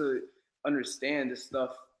wanted to understand this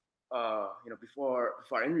stuff, you know, before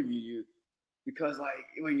I interview you, because like,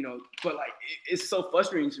 you know, but like it's so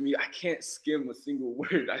frustrating to me. I can't skim a single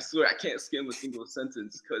word. I swear I can't skim a single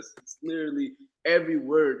sentence because it's literally every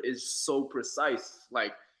word is so precise.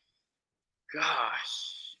 Like,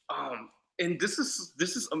 gosh, and this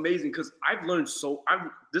is amazing because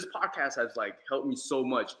this podcast has like helped me so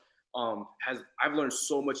much. I've learned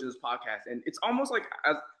so much in this podcast, and it's almost like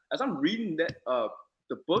as I'm reading the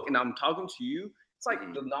book and I'm talking to you, it's like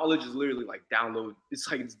the knowledge is literally like download. It's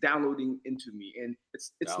like it's downloading into me, and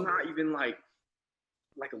it's not even like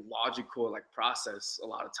a logical like process. A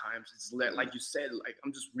lot of times it's like you said, like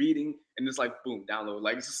I'm just reading and it's like boom, download.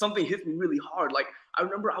 Like it's just something hits me really hard. Like I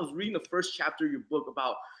remember I was reading the first chapter of your book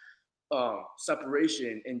about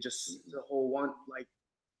separation and just the whole one,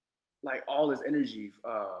 like all this energy,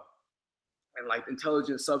 and like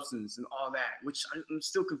intelligent substance and all that, which I'm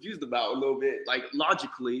still confused about a little bit, like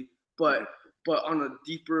logically, but on a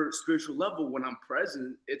deeper spiritual level, when I'm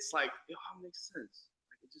present, it's like it all makes sense.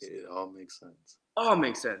 Like it all makes sense. All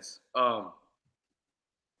makes sense. We're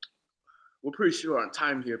pretty sure on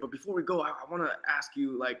time here, but before we go, I want to ask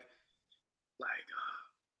you, like,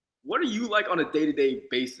 what are you like on a day-to-day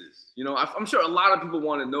basis? You know, I'm sure a lot of people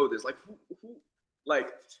want to know this. Like, who like,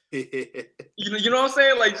 you know what I'm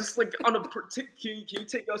saying? Like, just like on can you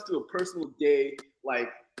take us to a personal day,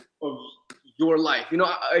 like, of your life? You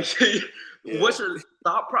know, what's your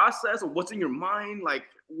thought process, or what's in your mind? Like,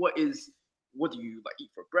 what do you like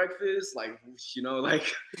eat for breakfast? Like, you know,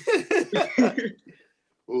 like.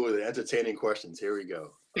 Ooh, the entertaining questions. Here we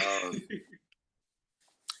go.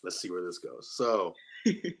 Let's see where this goes. So,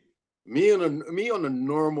 me on a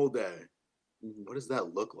normal day, what does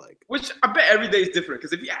that look like? Which I bet every day is different.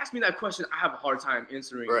 Because if you ask me that question, I have a hard time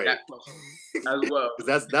answering that question as well.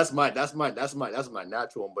 Because that's my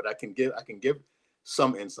natural one. But I can give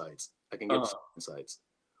some insights. I can give some insights,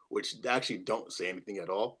 which actually don't say anything at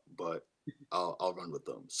all. But I'll run with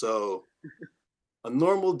them. So a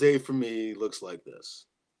normal day for me looks like this: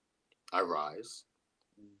 I rise,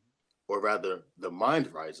 or rather, the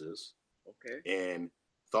mind rises. Okay. And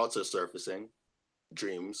thoughts are surfacing,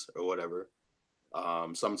 dreams or whatever.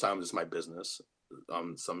 Sometimes it's my business,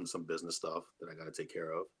 some business stuff that I got to take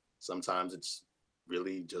care of. Sometimes it's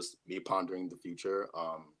really just me pondering the future,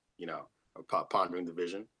 or pondering the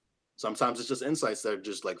vision. Sometimes it's just insights that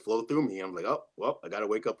just like flow through me. I'm like, oh, well, I got to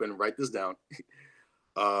wake up and write this down.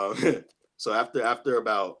 uh, so after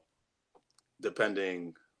about,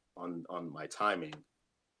 depending on my timing,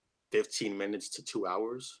 15 minutes to 2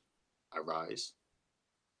 hours, I rise.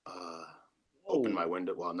 Open my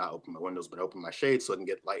window. Well, not open my windows, but open my shades so I can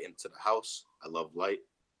get light into the house. I love light.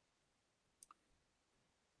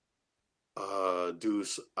 I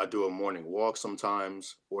do a morning walk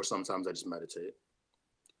sometimes, or sometimes I just meditate.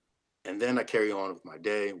 And then I carry on with my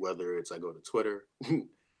day, whether it's I go to Twitter,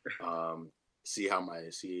 see how my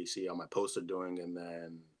posts are doing, and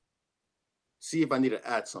then see if I need to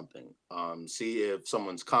add something. See if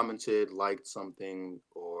someone's commented, liked something,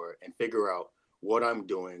 and figure out what I'm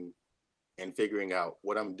doing, and figuring out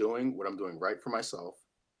what I'm doing right for myself,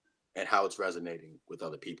 and how it's resonating with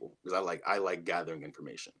other people. Because I like gathering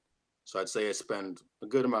information. So I'd say I spend a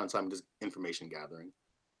good amount of time just information gathering.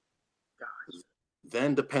 Gosh.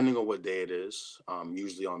 Then, depending on what day it is,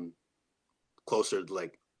 usually on closer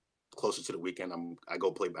to the weekend, I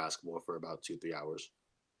go play basketball for about 2-3 hours.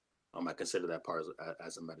 I consider that part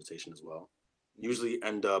as a meditation as well. Usually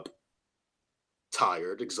end up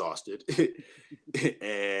tired, exhausted,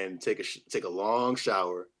 and take a long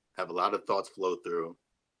shower, have a lot of thoughts flow through,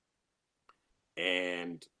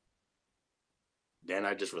 and then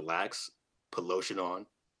I just relax, put lotion on,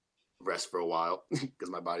 rest for a while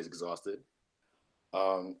because my body's exhausted.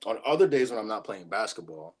 On other days when I'm not playing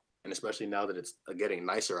basketball, and especially now that it's getting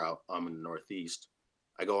nicer out, in the Northeast,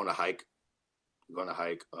 I go on a hike.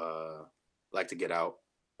 Like to get out.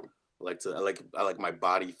 I like my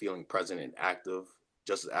body feeling present and active,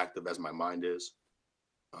 just as active as my mind is.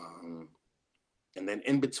 And then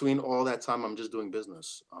in between all that time, I'm just doing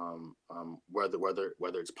business.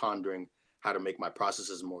 Whether it's pondering how to make my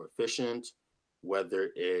processes more efficient,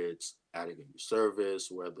 whether it's adding a new service,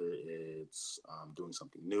 whether it's doing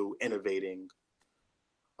something new, innovating,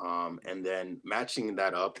 and then matching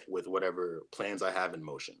that up with whatever plans I have in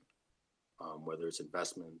motion, whether it's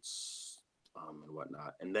investments and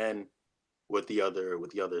whatnot. And then with the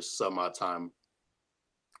other some odd time,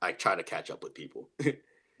 I try to catch up with people.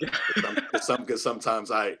 Because sometimes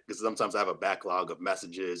I have a backlog of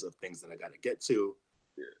messages of things that I got to get to,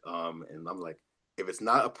 and I'm like, if it's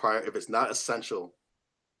not essential,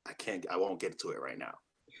 I won't get to it right now.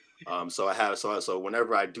 So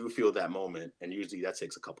whenever I do feel that moment, and usually that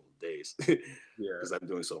takes a couple of days, because I'm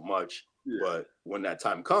doing so much. Yeah. But when that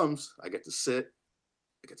time comes, I get to sit,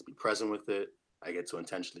 I get to be present with it, I get to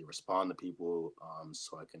intentionally respond to people,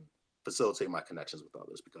 so I can facilitate my connections with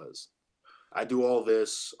others, because I do all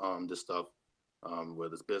this stuff,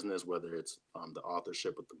 whether it's business, whether it's the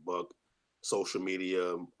authorship of the book, social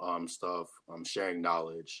media stuff, sharing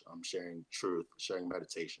knowledge, sharing truth, sharing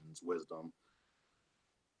meditations, wisdom.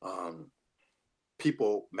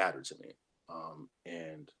 People matter to me,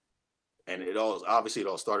 and it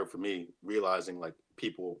all started for me realizing, like,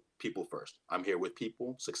 people first. I'm here with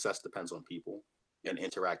people. Success depends on people and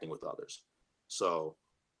interacting with others. So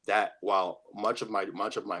that, while much of my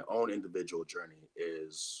own individual journey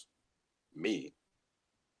is me,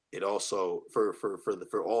 it also, for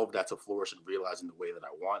all of that to flourish and realize in the way that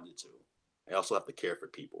I wanted to, I also have to care for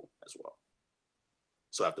people as well.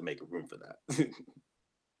 So I have to make room for that.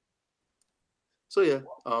 So yeah,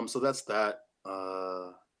 so that's that.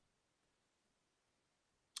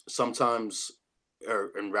 Sometimes,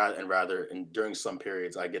 during some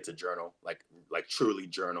periods, I get to journal, like truly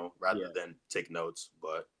journal, rather than take notes.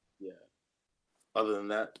 But yeah, other than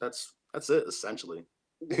that, that's it essentially.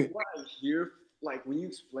 What I hear, like when you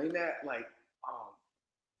explain that, like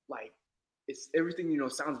it's everything,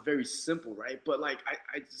 sounds very simple, right? But like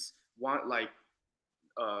I just want, like,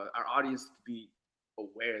 our audience to be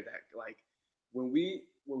aware that, like, when we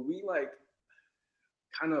like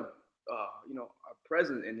kind of are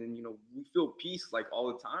present, and then we feel peace, like, all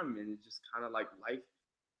the time, and it's just kind of like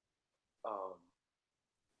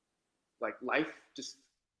life just,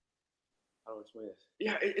 I don't explain this.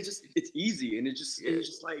 Yeah, it's easy, and it's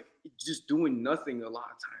just like just doing nothing a lot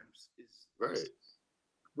of times is Right.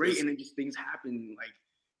 Great, and then just things happen like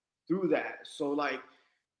through that. So like,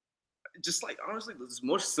 just like honestly, the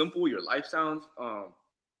more simple your life sounds,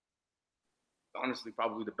 honestly,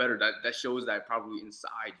 probably the better. That shows that probably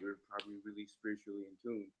inside you're probably really spiritually in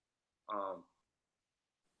tune. Um,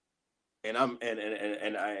 And I'm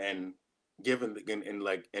and given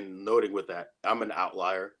and noting with that, I'm an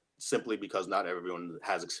outlier simply because not everyone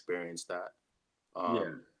has experienced that.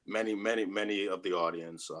 yeah, Many of the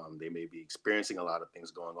audience, they may be experiencing a lot of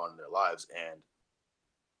things going on in their lives, and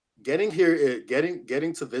getting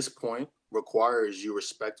to this point requires you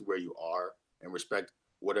respect where you are and respect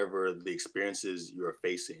whatever the experiences you're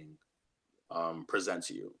facing present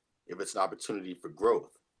to you. If it's an opportunity for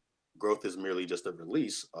growth, growth is merely just a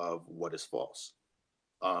release of what is false.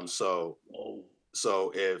 So oh,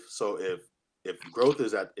 if growth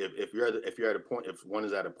is if you're at a point, if one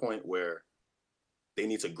is at a point where they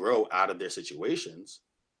need to grow out of their situations,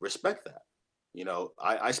 respect that. You know,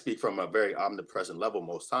 I speak from a very omnipresent level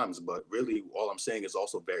most times, but really all I'm saying is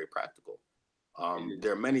also very practical.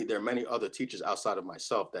 There are many other teachers outside of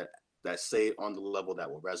myself that say it on the level that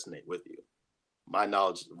will resonate with you. My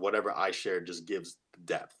knowledge, whatever I share, just gives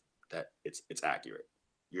depth that it's accurate.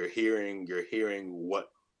 You're hearing what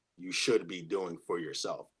you should be doing for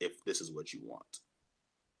yourself if this is what you want.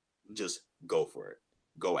 Just go for it.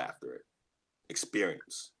 Go after it.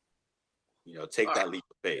 Experience. You know, take that leap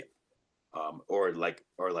of faith. Or like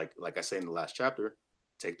I say in the last chapter,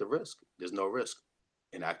 take the risk. There's no risk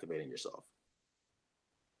in activating yourself.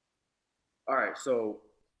 all right. So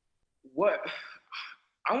what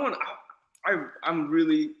I want, I'm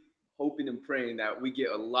really hoping and praying that we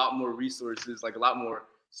get a lot more resources, like a lot more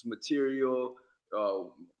material. Uh,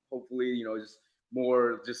 Hopefully, just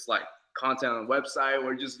more, just like content on the website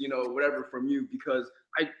or just whatever from you, because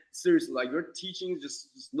I seriously like your teachings. Just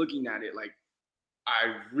looking at it, like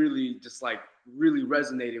I really just like really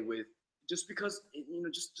resonated with, just because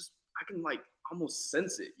just I can like almost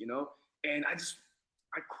sense it, and I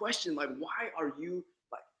question like why are you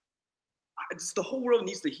like just the whole world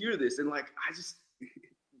needs to hear this, and like I just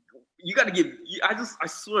you got to get I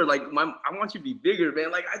swear like I want you to be bigger,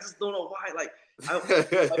 man. Like I just don't know why like the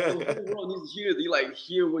whole world needs to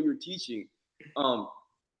hear what you're teaching.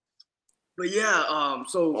 But yeah,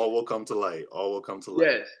 so all will come to light. All will come to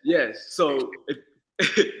light. Yes. So if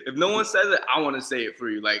if no one says it, I want to say it for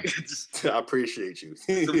you. Like, just, I appreciate you.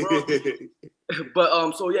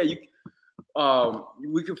 But so yeah,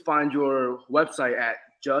 we can find your website at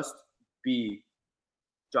Just Be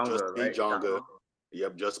Jonga, Just Be right? Jonga.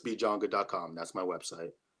 Yep, justbejonga.com. That's my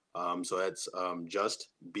website. So that's just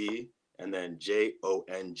be and then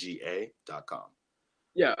JONGA.com.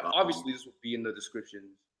 Yeah, obviously this will be in the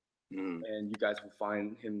description, mm, and you guys will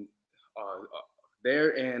find him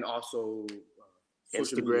there, and also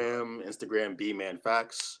Instagram B Man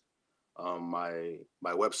Facts. My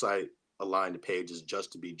website aligned page is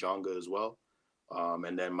Just to Be Jonga as well.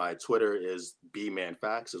 And then my Twitter is B Man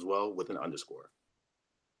Facts as well with an underscore.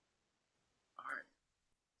 All right.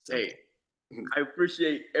 Hey, I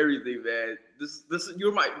appreciate everything, man.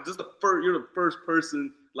 You're the first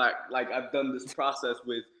person like I've done this process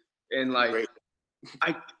with, and like great.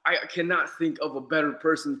 I cannot think of a better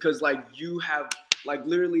person, because like you have like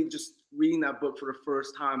literally just reading that book for the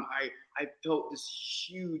first time, I felt this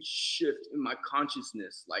huge shift in my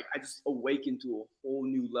consciousness. Like I just awakened to a whole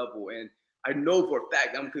new level, and I know for a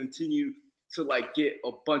fact I'm continue to like get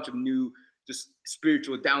a bunch of new just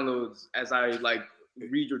spiritual downloads as I like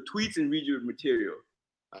read your tweets and read your material.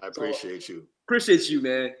 I appreciate you. Appreciate you,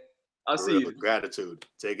 man. I'll see you. Gratitude.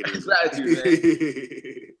 Take it easy. Gratitude,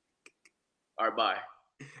 man. All right,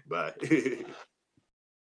 bye. Bye.